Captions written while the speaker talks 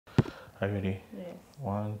Are you ready? Yes.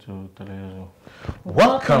 1, 2, 3.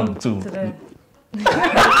 Welcome to the...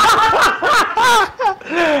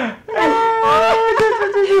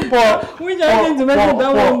 Which I think to mention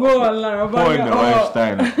that one go on Point the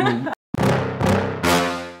lifestyle.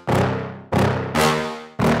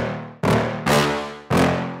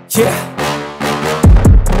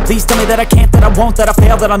 Yeah. Please tell me that I can't, that I won't, that I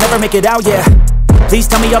fail, that I'll never make it out, yeah. Please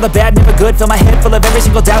tell me all the bad, never good, fill my head full of every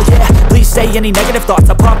single doubt, yeah. Please say any negative thoughts,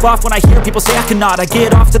 I pop off when I hear people say I cannot. I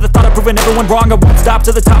get off to the thought of proving everyone wrong, I won't stop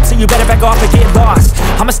to the top, so you better back off and get lost.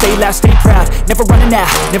 I'ma stay loud, stay proud, never running out,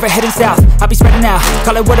 never heading south. I'll be spreading out,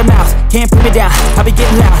 call it word of mouth, can't put me down, I'll be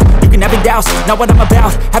getting loud. You can have it douse, not what I'm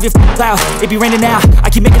about, have your cloud, it be raining now. I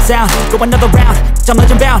keep making sound, go another round, I'm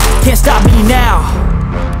legend bound, can't stop me now.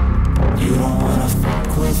 You don't wanna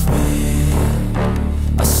fuck with me,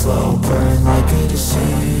 a slow burn like a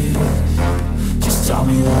disease. Just tell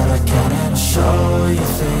me that I can and I'll show you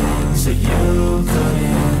things that you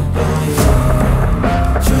couldn't believe.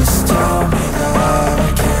 Just tell me that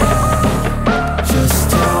I can.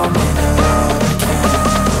 Just tell me that I can.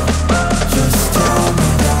 Just tell me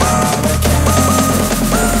that I can.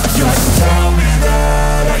 Just tell me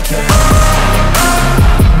that I can.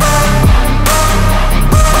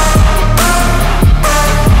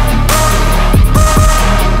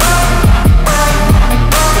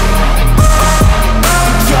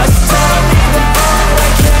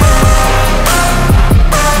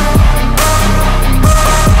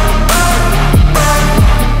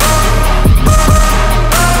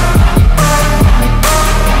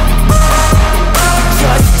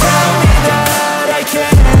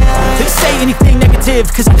 Anything negative,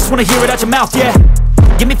 cause I just wanna hear it out your mouth, yeah.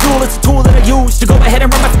 Give me fuel, it's a tool that I use to go ahead and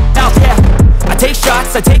run my mouth, yeah. I take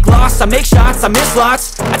shots, I take loss, I make shots, I miss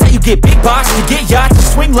lots. That's how you get big box, you get yachts, you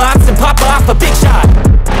swing lots and pop off a big shot.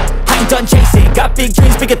 I ain't done chasing, got big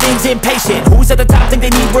dreams, bigger things, impatient. Who's at the top think they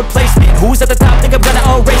need replacement? Who's at the top think I'm gonna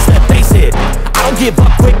erase them? Face it, I don't give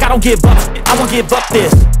up quick, I don't give up, I won't give up this.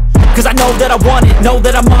 Cause I know that I want it, know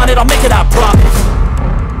that I'm on it, I'll make it, I promise.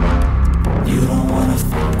 You don't wanna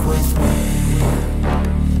fuck with me,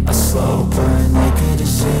 a slow burn like a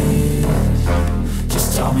disease.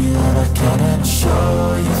 Just tell me that I can and I'll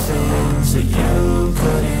show you things that you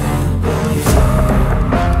couldn't believe.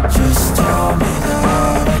 Just tell me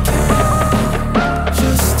that I can.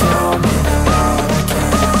 Just tell me that I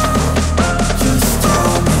can. Just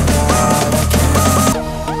tell me that I can.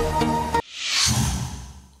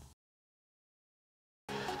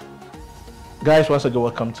 Guys, once again,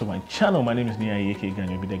 welcome to my channel. My name is niiayiphotography,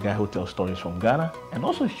 and I'll be the guy who tells stories from Ghana and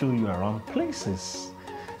also show you around places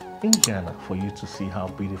in Ghana for you to see how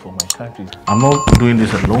beautiful my country is. I'm not doing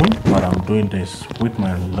this alone, but I'm doing this with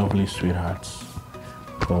my lovely sweethearts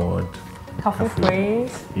called Kafui.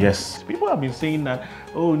 Yes, people have been saying that,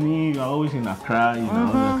 oh, you are always in Accra, you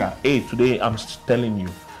know. Hey, today I'm telling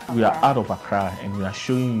you, we are out of Accra and we are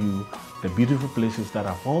showing you the beautiful places that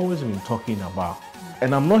I've always been talking about.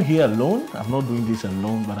 And I'm not here alone, I'm not doing this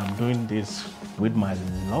alone, but I'm doing this with my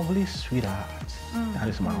lovely sweetheart. That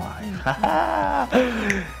is my wife.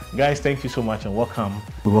 Guys, thank you so much and welcome.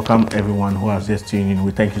 We welcome everyone who has just tuned in.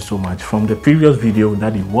 We thank you so much. From the previous video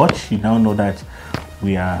that you watched, you now know that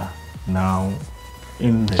we are now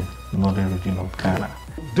in the northern region of Ghana.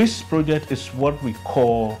 This project is what we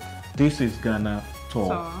call This is Ghana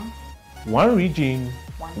Tour. One region,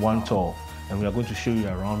 one tour. And we are going to show you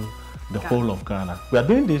around the whole of Ghana. We are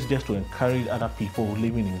doing this just to encourage other people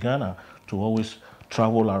living in Ghana to always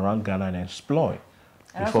travel around Ghana and explore.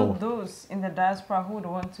 And also those in the diaspora who would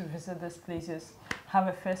want to visit these places have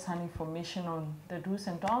a first-hand information on the do's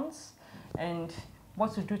and don'ts and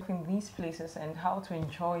what to do in these places and how to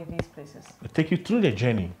enjoy these places. We'll take you through the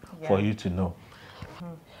journey for you to know.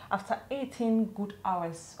 After 18 good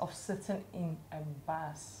hours of sitting in a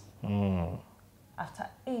bus, after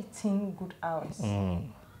 18 good hours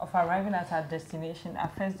of arriving at our destination, our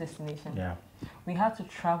first destination, we had to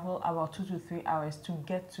travel about 2 to 3 hours to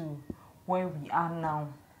get to where we are now,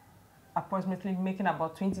 approximately making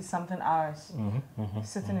about 20-something hours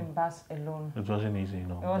sitting in bus alone. It wasn't easy,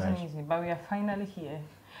 no. It wasn't easy, but we are finally here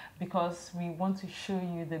because we want to show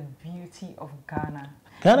you the beauty of Ghana.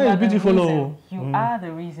 Ghana is beautiful. You are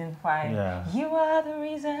the reason why. Yeah. You are the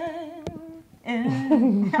reason.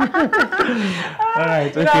 All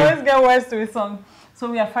right, okay. Let's get words to his song. So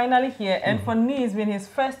we are finally here, and for me, it's been his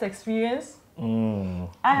first experience. I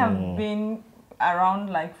have been around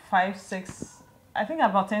like 5, 6, I think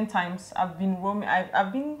about 10 times. I've been roaming.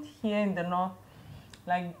 I've been here in the north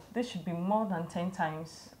Like this should be more than 10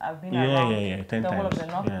 times. I've been Yeah, around yeah, 10 the whole of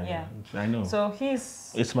times. the north. Yeah. I know. So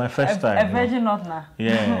he's It's my first time. a virgin not now.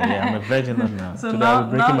 Yeah, I'm a virgin not now. So Today I'll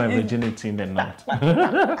be breaking my virginity in the north.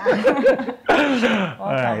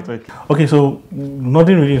 All right. Okay. So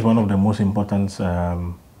Northern Region is one of the most important,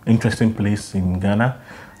 interesting places in Ghana,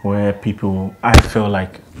 where people, I feel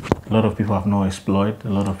like a lot of people have not explored. A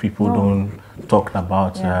lot of people don't talk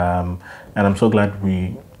about, and I'm so glad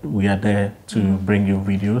we are there to bring you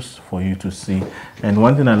videos for you to see. And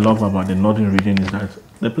one thing I love about the Northern Region is that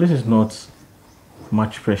the place is not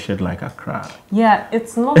much pressured like Accra. Yeah,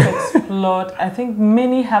 it's not explored. I think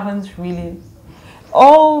many haven't really.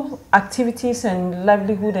 All activities and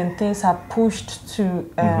livelihood and things are pushed to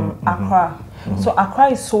Accra. So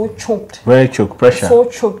Accra is so choked. Very choked, pressure. So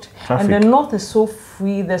choked. Traffic. And the north is so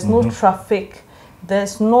free. There's no traffic.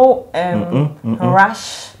 There's no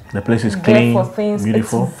rush. The place is clean, for things.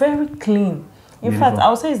 beautiful. It's very clean. In fact, I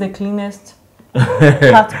would say it's the cleanest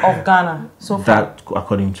part of Ghana so far. That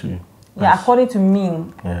according to you. Yeah, according to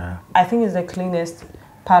me, I think it's the cleanest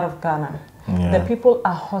part of Ghana. Yeah. The people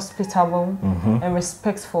are hospitable and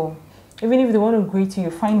respectful. Even if they want to greet you,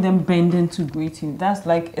 you find them bending to greet you. That's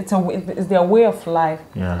like, it's their way of life.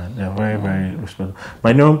 Yeah, they're very, very respectful.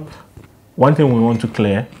 But you know, one thing we want to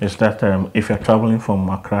clear is that if you're traveling from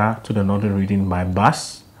Accra to the Northern Region by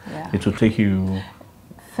bus, it will take you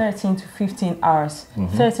 13 to 15 hours.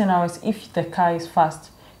 13 hours if the car is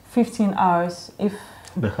fast. 15 hours if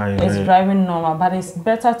the car is it's driving normal. But it's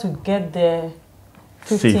better to get there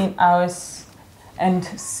 15 safe. Hours and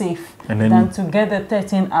safe and then, than to get there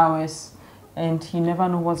 13 hours and you never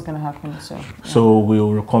know what's going to happen. So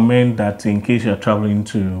we'll recommend that in case you're traveling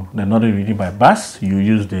to the Northern Region by bus, you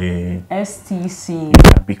use the STC.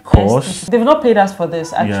 Because STC. They've not paid us for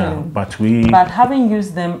this actually. But having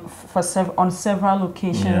used them for on several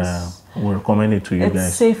locations, we recommend it to you guys.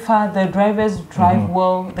 It's safer. The drivers drive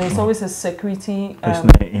well. There's always a security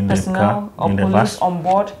personnel or police on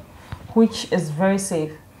board, which is very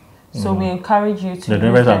safe. So we encourage you to. The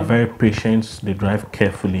drivers are very patient. They drive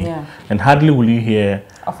carefully, and hardly will you hear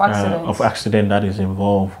of accident that is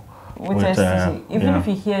involved with STC. Even if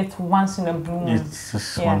you hear it once in a blue moon, it's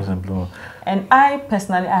just once in a blue moon. And I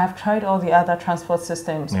personally, I have tried all the other transport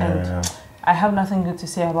systems, and I have nothing good to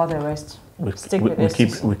say about the rest. We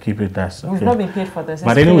keep it that. We've not been paid for this.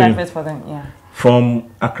 But anyway, for them. From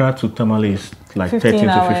Accra to Tamale is like 13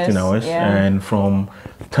 to 15 hours, and from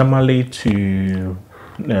Tamale to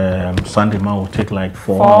Sandema will take like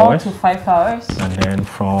 4 hours. 4 to 5 hours. And then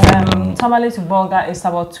from Tamale to Bolga is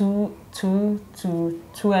about 2 to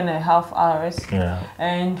 2.5 hours. Yeah.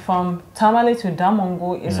 And from Tamale to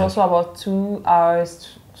Damongo is also about 2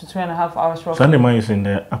 hours to 2.5 hours. Sandema is in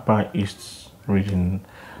the upper east region.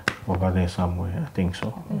 Over there somewhere, I think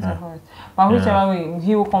so. But whichever way,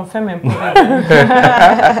 he will confirm and prove it.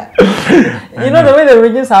 You know the way the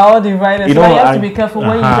regions are all divided, so you have to be careful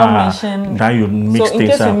when you don't mention. That you mix so in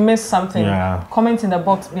case you miss something, comment in the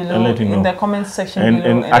box below, in the comment section below.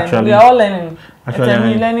 And actually, we are all learning.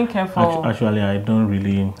 We're learning careful. Actually, I don't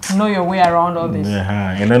really know your way around all this.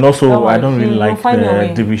 And then also, I don't really like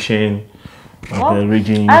the division of the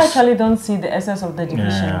regions. I actually don't see the essence of the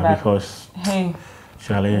division, but because hey.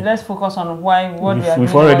 Let's focus on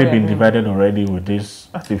we've already been divided already with this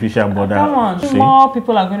artificial border. Come on, more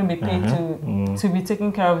people are going to be paid to be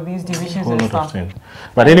taking care of these divisions and stuff.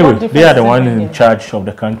 But anyway, they are the ones in charge of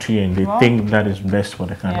the country, and they think that is best for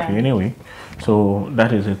the country anyway. So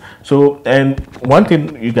that is it. So, and one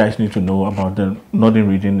thing you guys need to know about the Northern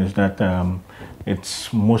Region is that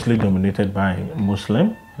it's mostly dominated by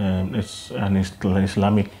Muslim. It's an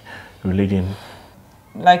Islamic religion.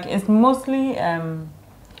 Like it's mostly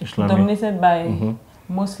dominated by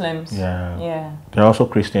Muslims. Yeah. There are also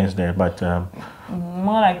Christians there, but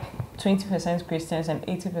more like 20% Christians and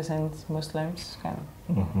 80% Muslims, kind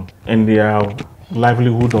of. And their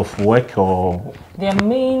livelihood of work or their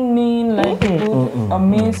main livelihood or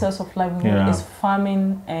main source of livelihood is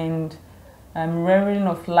farming and rearing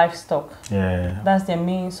of livestock. That's their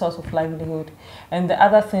main source of livelihood. And the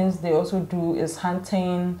other things they also do is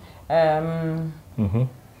hunting.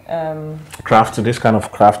 This kind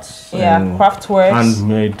of crafts, craftworks,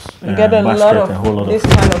 handmade, you get a lot of this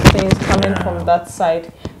kind of things coming from that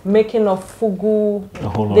side. Making of fugu,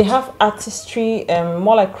 they have artistry,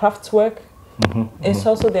 more like craftwork. It's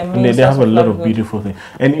also their main. They have a lot of beautiful things.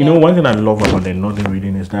 And you know, one thing I love about the Northern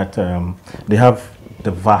Region is that they have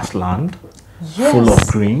the vast land. Full of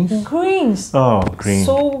greens. Oh, green.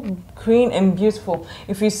 So green and beautiful.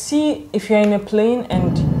 If you're in a plane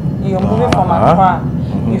and you're moving from Accra,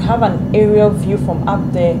 you have an aerial view from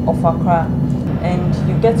up there of Accra. and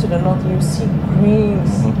you get to the north, you see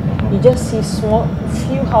greens. You just see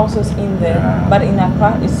few houses in there, but in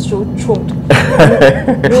Accra it's so choked.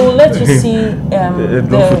 We'll let you see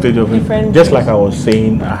the footage of different it. Just like I was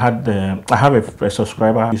saying, I have a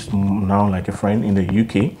subscriber who's now like a friend in the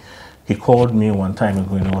UK. He called me one time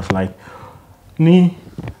ago and he was like, "Nee,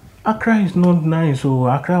 Accra is not nice. So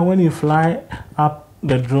Accra, when you fly up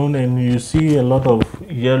the drone and you see a lot of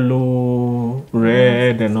yellow,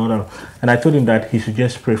 red, and all that." And I told him that he should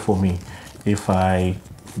just pray for me if I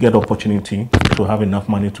get opportunity to have enough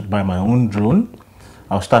money to buy my own drone.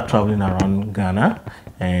 I'll start traveling around Ghana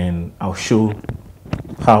and I'll show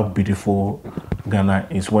how beautiful Ghana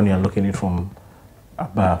is when you're looking at it from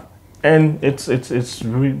above. And it's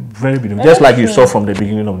really very beautiful, just like you saw from the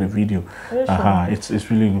beginning of the video. It's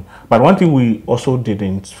really good. But one thing we also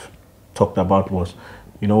didn't talk about was,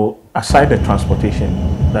 you know, aside the transportation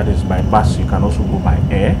that is by bus, you can also go by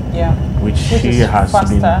air, which she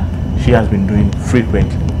has been doing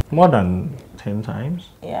frequently, more than 10 times.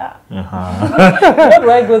 Yeah. Why do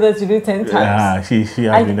I go there to do 10 times? Yeah, she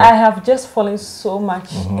has been there. I have just fallen so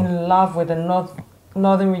much in love with the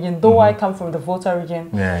northern region, though I come from the Volta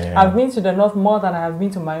region. I've been to the north more than I have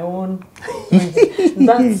been to my own region.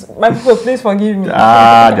 That's, my people, please forgive me.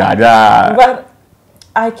 But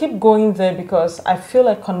I keep going there because I feel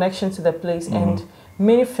a connection to the place, and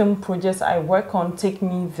many film projects I work on take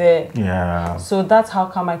me there. So that's how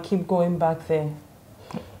come I keep going back there.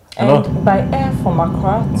 And by air from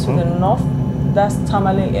Accra to the north, that's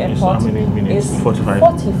Tamale Airport. How many minutes? Is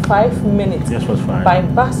 45 minutes. Yes, 45. By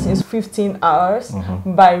bus is 15 hours.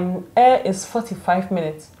 By air is 45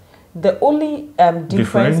 minutes. The only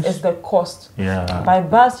difference is the cost. By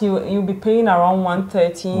bus, you'll be paying around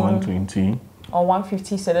 130, 120 or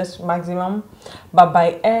 150 cedis maximum. But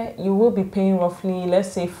by air, you will be paying roughly, let's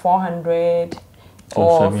say 400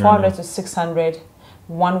 or 400 to 600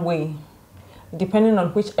 one way, depending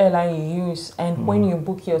on which airline you use and when you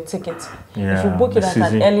book your ticket. If you book it at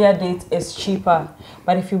an earlier date, it's cheaper.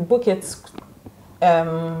 But if you book it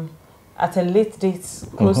at a late date,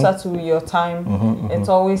 closer to your time, it's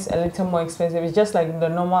always a little more expensive. It's just like the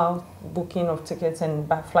normal booking of tickets and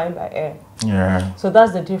flying by air. So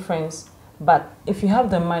that's the difference. But if you have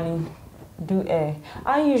the money, do air.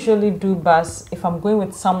 I usually do bus if I'm going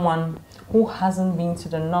with someone who hasn't been to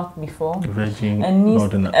the north before and needs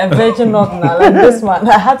a virgin northerner like this man.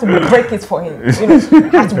 I had to break it for him. You know,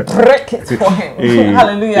 I had to break it for him.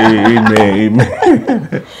 Hallelujah.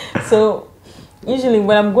 Amen. So usually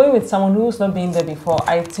when I'm going with someone who's not been there before,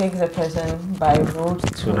 I take the person by road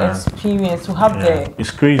to experience, to have the it's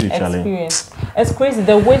crazy, experience. It's crazy.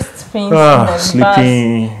 The waist pains, the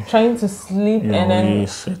sleeping, bus, trying to sleep, and then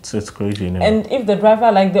it's crazy. You know? And if the driver,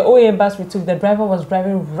 like the OA bus we took, the driver was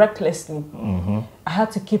driving recklessly. I had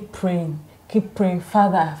to keep praying,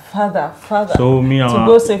 Father, so me, to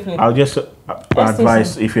go safely. I'll just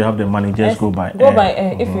advise, if you have the money, just go by air. Go by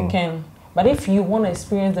air if you can. But if you want to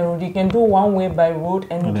experience the road, you can do one way by road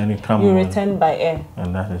and then you return by air.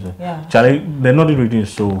 And that is it. Charlie, the Northern region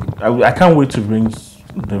is so... I can't wait to bring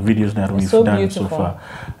the videos that we've done so far.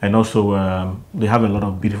 And also, they have a lot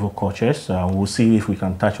of beautiful cultures. We'll see if we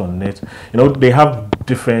can touch on it. You know, they have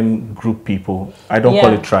different group people. I don't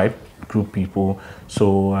call it tribe, group people.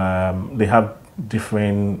 So they have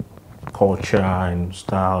different culture and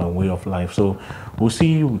style and way of life. So we'll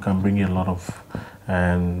see if we can bring you a lot of...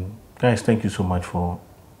 guys, thank you so much for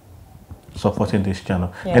supporting this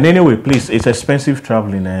channel. And anyway, please, it's expensive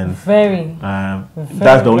traveling, and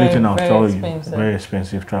that's the only thing I'll tell you. Very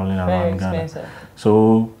expensive traveling around Ghana.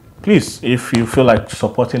 So please, if you feel like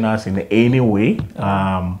supporting us in any way,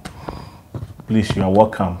 please, you are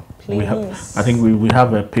welcome. I think we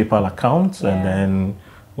have a PayPal account, and then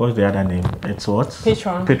what's the other name? It's what?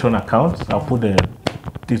 Patreon account. I'll put the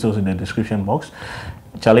details in the description box.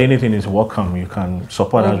 Charlie, anything is welcome. You can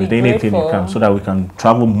support us with anything you can, so that we can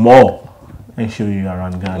travel more and show you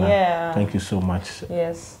around Ghana. Thank you so much.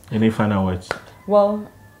 Any final words? Well,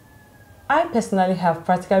 I personally have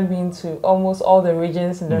practically been to almost all the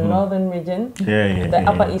regions in the northern region. The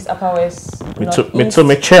Upper East, Upper West,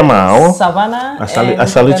 Savannah, I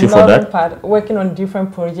salute you for that. Part, working on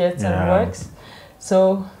different projects and works.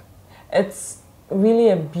 So it's really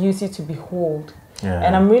a beauty to behold.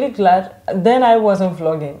 And I'm really glad. Then I wasn't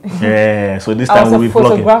vlogging. So this time we'll be vlogging. I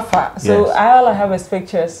was a photographer. So all I have is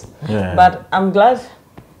pictures. But I'm glad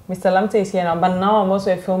Mr. Lamte is here now. But now I'm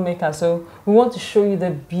also a filmmaker. So we want to show you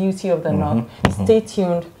the beauty of the north. Stay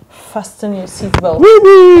tuned. Fasten your seatbelt.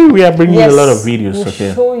 We are bringing you a lot of videos.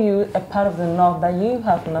 We'll show you a part of the north that you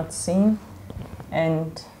have not seen.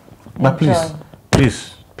 And but please,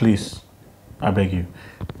 I beg you,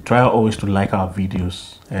 try always to like our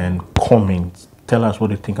videos and comment. Tell us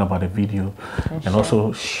what you think about the video, and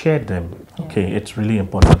also share them. Okay, it's really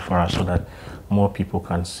important for us so that more people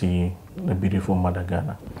can see the beautiful Mother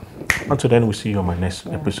Ghana. Until then, we'll see you on my next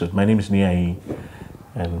episode. My name is Niayi,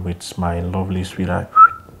 and with my lovely sweetheart,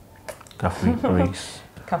 Kafui Praise.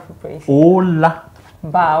 Kafui Praise. Hola.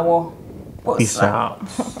 Bawo. Peace out.